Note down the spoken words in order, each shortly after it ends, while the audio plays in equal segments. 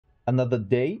Another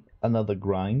day, another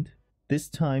grind. This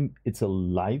time it's a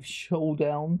live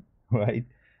showdown, right?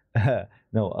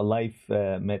 No, a live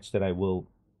match that I will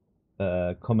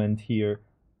comment here.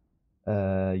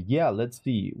 Yeah, let's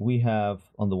see. We have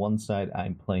on the one side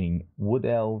I'm playing Wood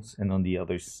Elves, and on the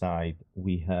other side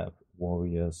we have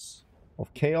Warriors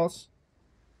of Chaos.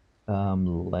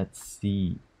 Let's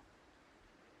see.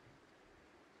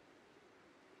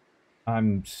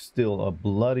 I'm still a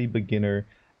bloody beginner,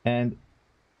 and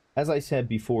as I said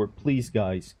before, please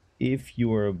guys, if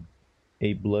you are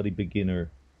a bloody beginner,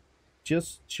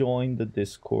 just join the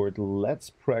Discord. Let's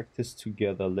practice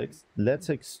together. Let's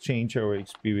exchange our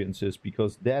experiences,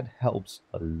 because that helps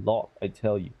a lot, I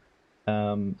tell you.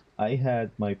 I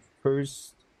had my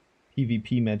first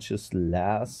PvP matches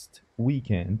last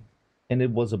weekend, and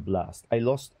it was a blast. I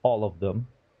lost all of them,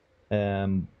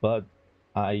 but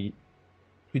I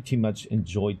pretty much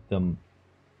enjoyed them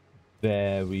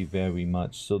very, very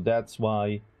much. So that's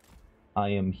why I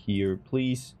am here.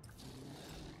 Please,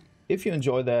 if you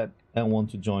enjoy that and want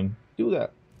to join, do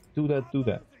that. Do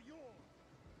that.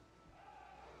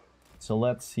 So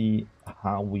let's see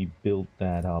how we build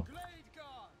that up.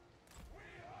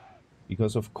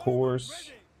 Because of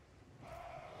course,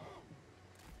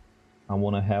 I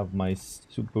want to have my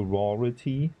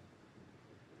superiority.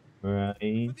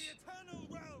 Right.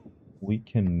 We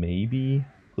can maybe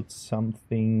put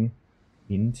something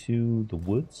into the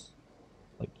woods,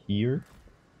 like here.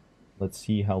 Let's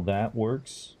see how that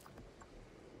works.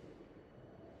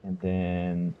 And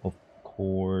then, of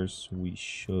course, we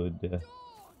should do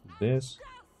this.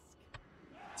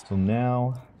 So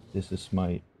now, this is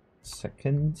my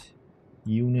second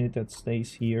unit that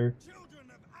stays here.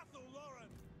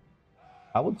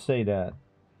 I would say that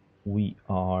we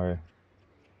are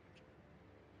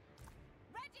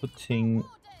putting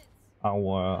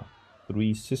our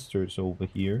 3 sisters over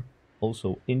here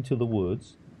also into the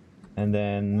woods, and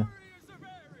then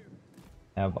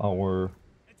have our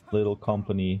little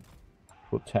company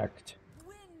protect.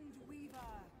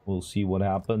 We'll see what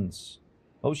happens.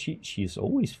 Oh, she's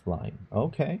always flying.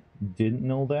 Okay, didn't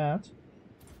know that.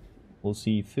 We'll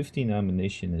see. 15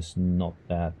 ammunition is not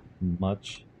that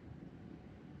much.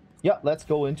 Yeah, let's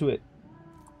go into it.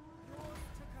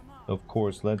 Of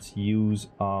course, let's use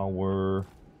our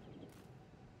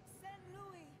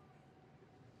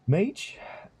mage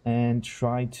and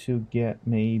try to get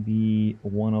maybe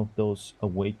one of those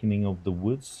Awakening of the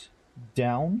Woods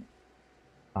down.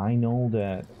 I know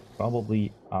that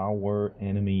probably our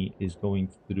enemy is going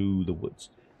through the woods,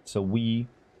 so we...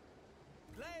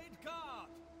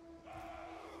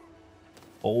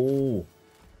 Oh,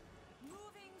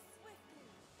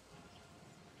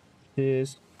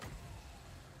 this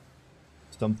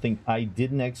something I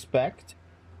didn't expect,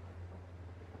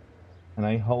 and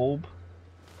I hope...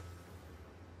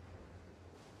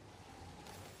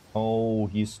 Oh,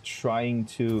 he's trying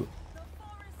to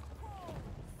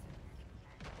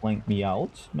flank me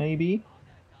out, maybe?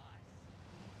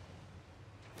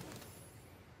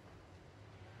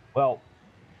 Well,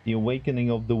 the Awakening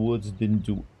of the Woods didn't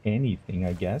do anything,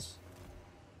 I guess.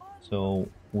 So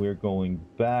we're going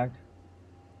back.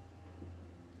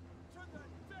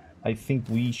 I think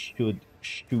we should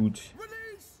shoot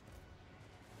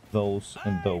those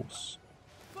and those.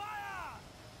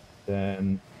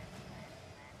 Then...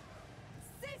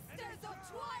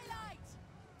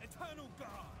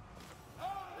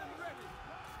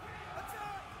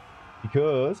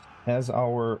 Because, as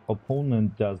our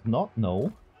opponent does not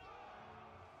know,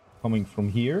 coming from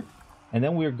here, and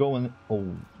then we're going...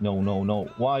 Oh, no.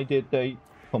 Why did they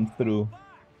come through?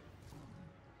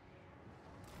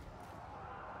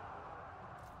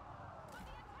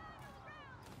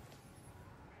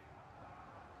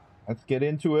 Let's get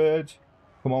into it.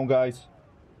 Come on, guys.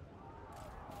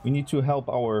 We need to help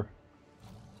our...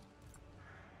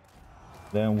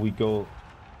 Then we go...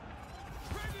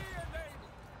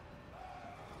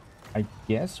 I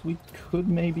guess we could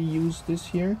maybe use this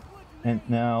here. And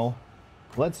now,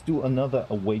 let's do another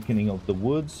Awakening of the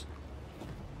Woods.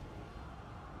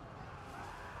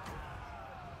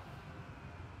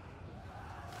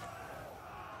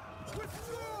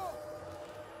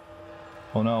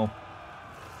 Oh no.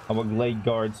 Our Glade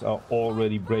Guards are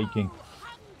already breaking.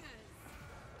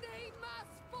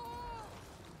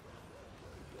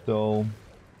 So...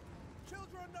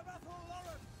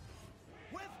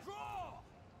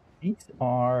 These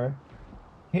are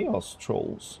Chaos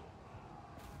Trolls.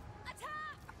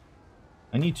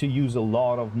 I need to use a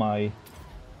lot of my...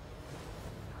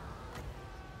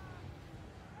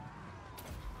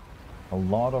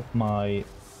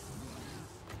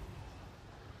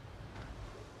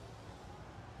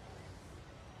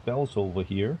 spells over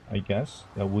here, I guess.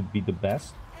 That would be the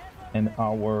best. And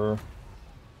our...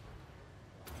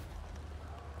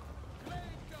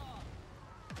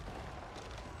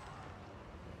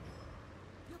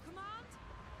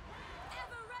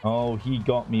 Oh, he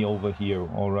got me over here.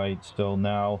 Alright, so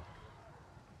now...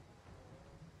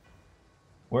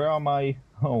 Where are my...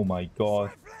 Oh my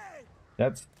god.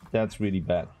 That's really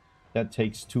bad. That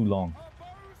takes too long.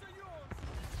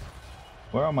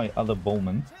 Where are my other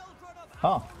bowmen?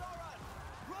 Ah!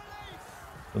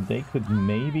 So they could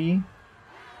maybe...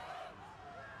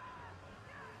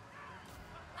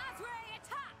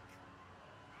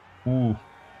 Ooh.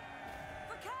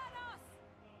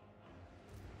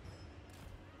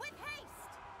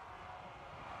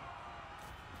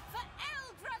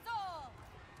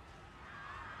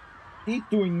 He's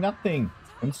doing nothing.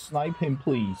 And snipe him,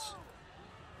 please.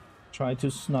 Try to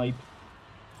snipe.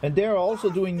 And they're also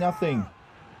doing nothing.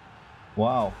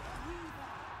 Wow.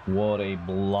 What a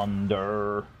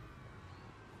blunder.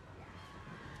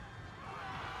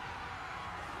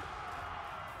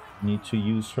 Need to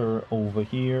use her over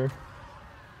here.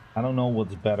 I don't know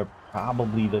what's better.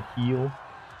 Probably the heal.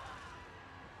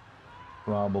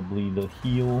 Probably the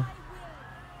heal.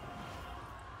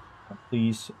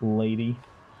 Please, lady.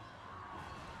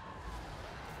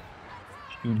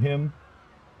 Shoot him.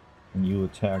 And you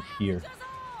attack here.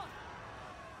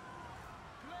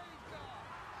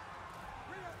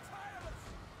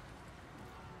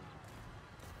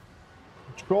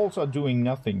 Trolls are doing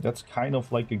nothing. That's kind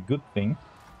of like a good thing.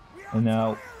 And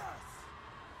now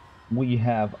we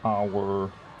have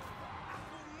our...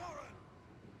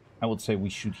 I would say we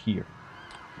should here.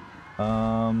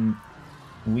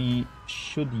 We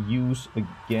should use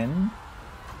again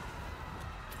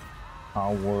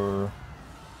our...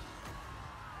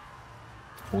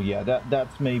 Oh yeah,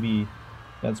 that's maybe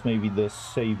the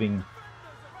saving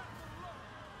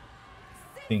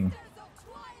thing.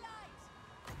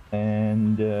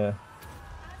 And I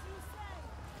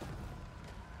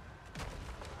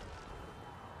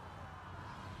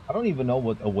don't even know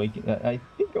what awaken. I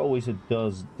think always it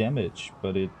does damage,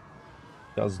 but it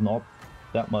does not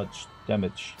that much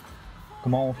damage.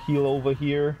 Come on, heal over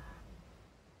here.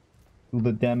 Do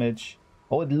the damage.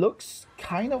 Oh, it looks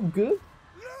kind of good.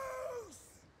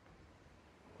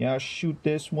 Yeah, shoot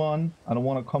this one. I don't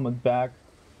want to comment back.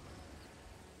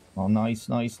 Oh, nice,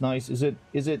 nice, nice. Is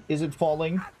it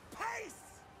falling?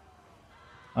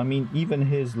 I mean, even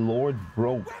his lord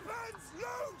broke.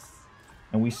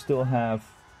 And we still have...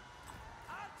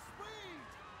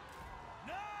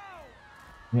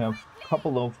 We have a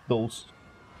couple of those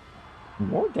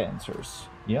war dancers.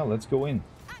 Yeah, let's go in.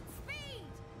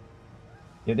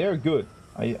 Yeah, they're good.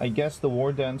 I guess the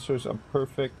war dancers are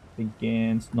perfect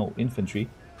against... No, infantry.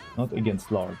 Not against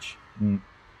large.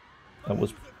 That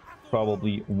was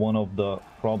probably one of the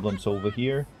problems over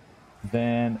here.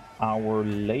 Then our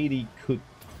lady could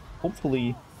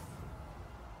hopefully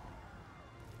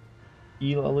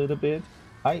heal a little bit.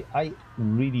 I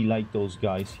really like those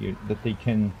guys here, that they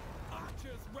can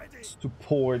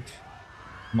support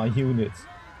my units.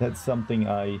 That's something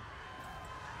I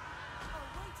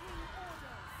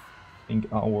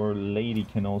think our lady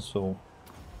can also...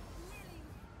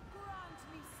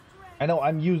 I know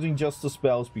I'm using just the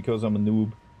spells because I'm a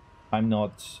noob. I'm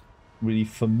not really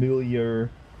familiar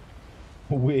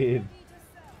with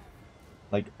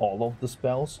like all of the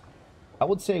spells. I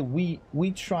would say we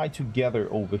try together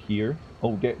over here.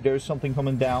 Oh, there's something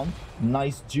coming down.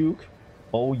 Nice juke.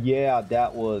 Oh yeah,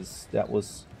 that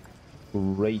was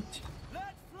great.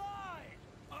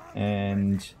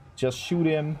 And just shoot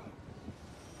him,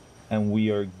 and we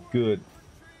are good.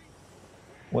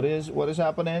 What is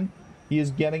happening? He is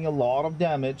getting a lot of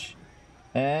damage.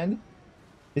 And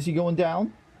is he going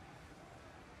down?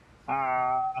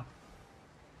 Ah,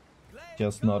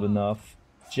 just not enough.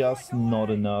 Just not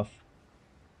enough.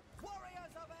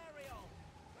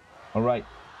 All right.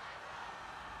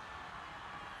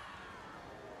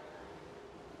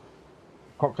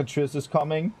 Cockatrice is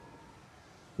coming.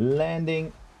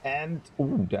 Landing, and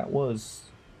ooh, that was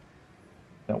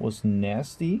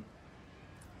nasty.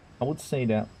 I would say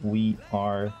that we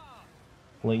are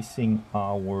placing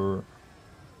our...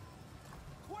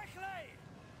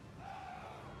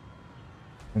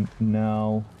 And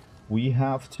now we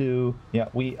have to... Yeah,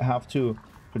 we have to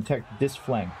protect this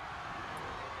flank.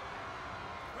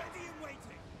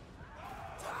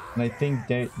 And I think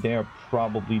they are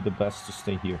probably the best to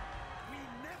stay here.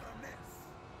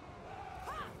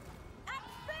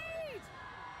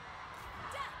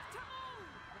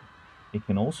 They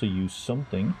can also use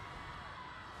something.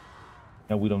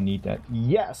 No, we don't need that.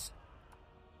 Yes!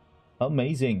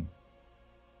 Amazing.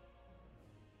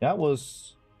 that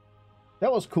was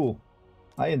cool.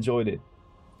 I enjoyed it.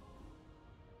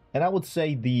 And I would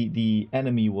say the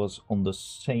enemy was on the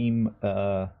same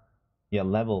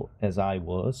level as I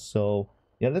was. So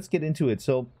yeah, let's get into it.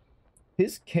 So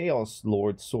his Chaos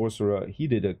Lord Sorcerer, he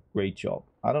did a great job.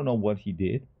 I don't know what he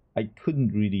did. I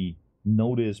couldn't really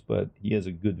notice, but he has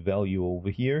a good value over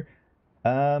here.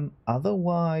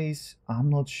 Otherwise, I'm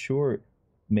not sure.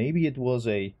 Maybe it was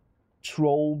a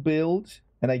troll build,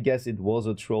 and I guess it was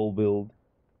a troll build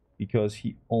because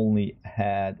he only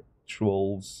had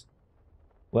trolls.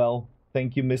 Well,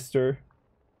 thank you, mister.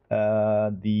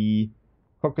 The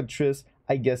cockatrice,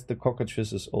 I guess the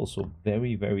cockatrice is also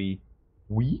very, very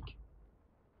weak,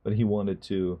 but he wanted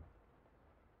to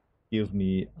give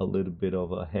me a little bit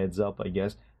of a heads up, I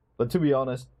guess. But to be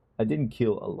honest, I didn't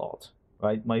kill a lot,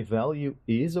 right? My value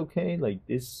is okay. Like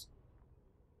this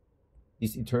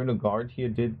Eternal Guard here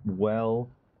did well.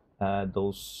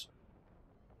 Those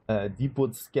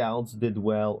Deepwood Scouts did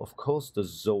well. Of course, the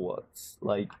Zoads.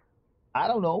 Like, I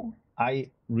don't know. I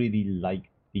really like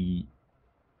the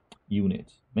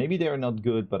unit. Maybe they're not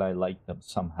good, but I like them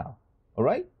somehow. All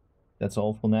right? That's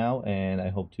all for now, and I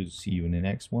hope to see you in the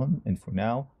next one. And for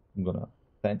now, I'm gonna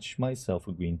fetch myself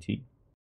a green tea.